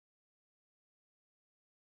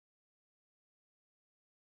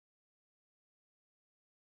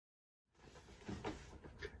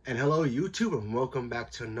And hello YouTube, and welcome back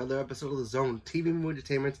to another episode of the Zone TV Movie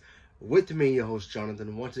Entertainment with me, your host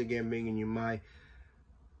Jonathan, once again bringing you my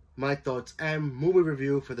thoughts and movie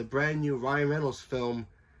review for the brand new Ryan Reynolds film,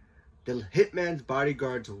 The Hitman's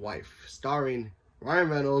Bodyguard's Wife, starring Ryan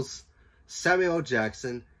Reynolds, Samuel L.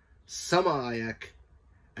 Jackson, Salma Hayek,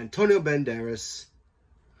 Antonio Banderas.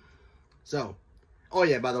 So, oh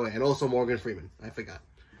yeah, by the way, and also Morgan Freeman, I forgot.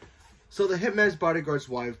 So The Hitman's Bodyguard's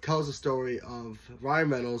Wife tells the story of Ryan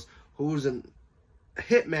Reynolds, who's a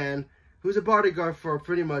hitman, who's a bodyguard for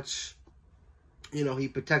pretty much, he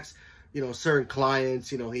protects, certain clients.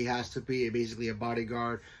 He has to be basically a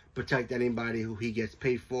bodyguard, protect anybody who he gets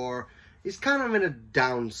paid for. He's kind of in a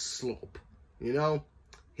down slope,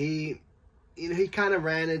 He kind of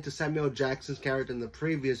ran into Samuel Jackson's character in the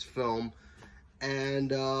previous film,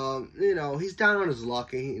 and, he's down on his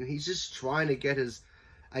luck, and he's just trying to get his,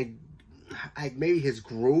 maybe his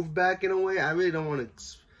groove back in a way. I really don't want to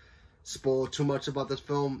spoil too much about this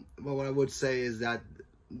film, but what I would say is that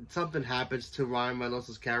something happens to Ryan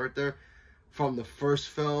Reynolds' character from the first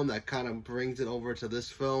film that kind of brings it over to this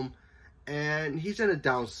film, and he's in a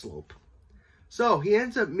down slope. So he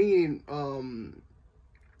ends up meeting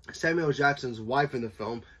Samuel Jackson's wife in the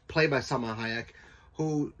film, played by Salma Hayek,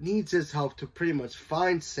 who needs his help to pretty much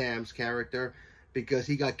find Sam's character, because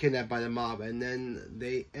he got kidnapped by the mob, and then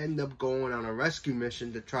they end up going on a rescue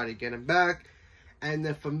mission to try to get him back. And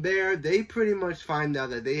then from there, they pretty much find out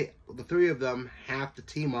that the three of them have to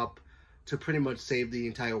team up to pretty much save the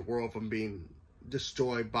entire world from being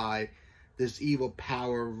destroyed by this evil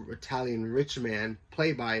power Italian rich man,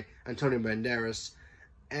 played by Antonio Banderas.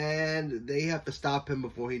 And they have to stop him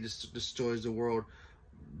before he destroys the world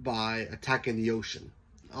by attacking the ocean.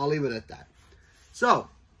 I'll leave it at that. So,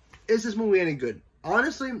 is this movie any good?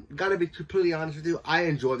 Honestly, gotta be completely honest with you, I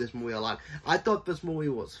enjoyed this movie a lot. I thought this movie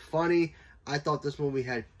was funny. I thought this movie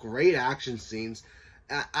had great action scenes.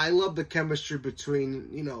 I love the chemistry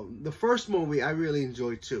between, the first movie I really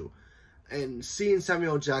enjoyed too. And seeing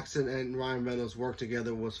Samuel Jackson and Ryan Reynolds work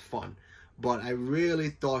together was fun. But I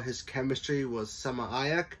really thought his chemistry with Salma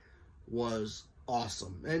Hayek was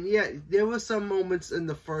awesome. And yeah, there were some moments in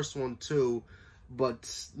the first one too,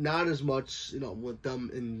 but not as much, with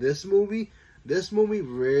them in this movie. This movie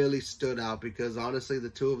really stood out because honestly, the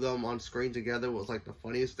two of them on screen together was like the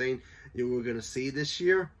funniest thing you were gonna see this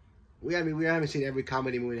year. We haven't seen every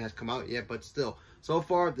comedy movie that has come out yet, but still, so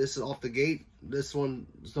far this is off the gate. This one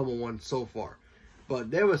is #1 so far.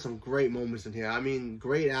 But there were some great moments in here. I mean,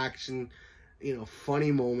 great action,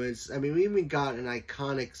 funny moments. I mean, we even got an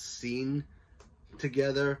iconic scene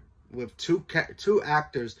together with two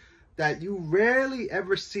actors that you rarely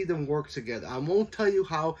ever see them work together. I won't tell you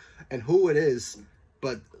how and who it is,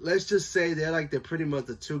 but let's just say they're pretty much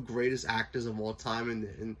the two greatest actors of all time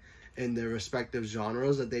in their respective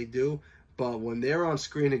genres that they do. But when they're on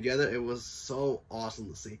screen together, it was so awesome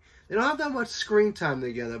to see. They don't have that much screen time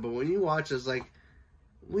together, but when you watch, it's like,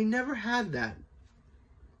 we never had that.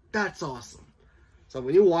 That's awesome. So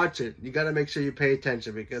when you watch it, you got to make sure you pay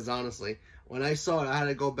attention, because honestly, when I saw it, I had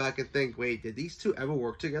to go back and think, wait, did these two ever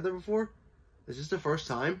work together before? Is this the first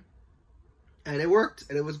time? And it worked,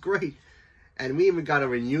 and it was great. And we even got a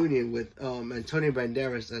reunion with Antonio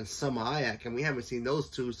Banderas and Salma Hayek, and we haven't seen those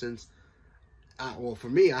two since, well, for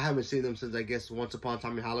me, I haven't seen them since, I guess, Once Upon a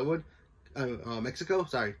Time in Hollywood, Mexico,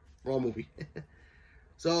 sorry, wrong movie.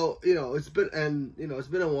 So, it's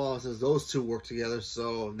been a while since those two worked together,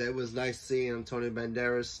 so it was nice seeing Antonio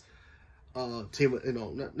Banderas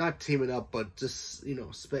not teaming up, but just,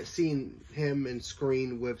 seeing him in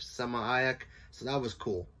screen with Salma Hayek. So that was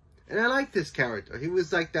cool. And I liked this character. He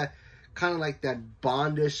was like that, kind of like that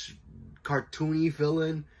Bondish, cartoony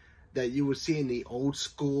villain that you would see in the old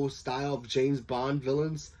school style of James Bond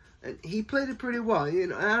villains. And he played it pretty well.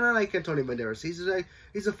 And I like Antonio Banderas.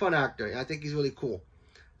 He's a fun actor. I think he's really cool.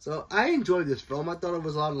 So I enjoyed this film. I thought it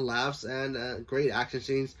was a lot of laughs and great action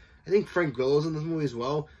scenes. I think Frank Grillo's in this movie as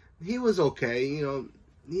well. He was okay, he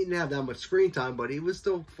didn't have that much screen time, but he was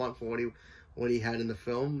still fun for what he had in the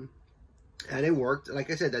film. And it worked.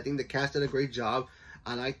 Like I said, I think the cast did a great job.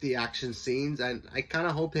 I like the action scenes, and I kind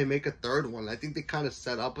of hope they make a third one. I think they kind of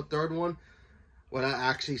set up a third one without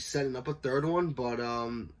actually setting up a third one, but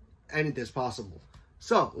anything's possible.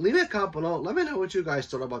 So, leave a comment below. Let me know what you guys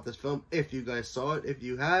thought about this film, if you guys saw it. If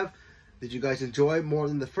you have, did you guys enjoy it more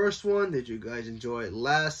than the first one? Did you guys enjoy it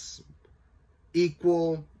less?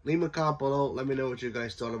 Equal? Leave a comment below. Let me know what you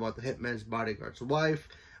guys thought about The Hitman's Bodyguard's Wife.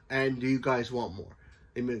 And do you guys want more?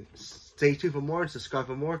 Stay tuned for more and subscribe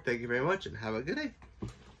for more. Thank you very much and have a good day.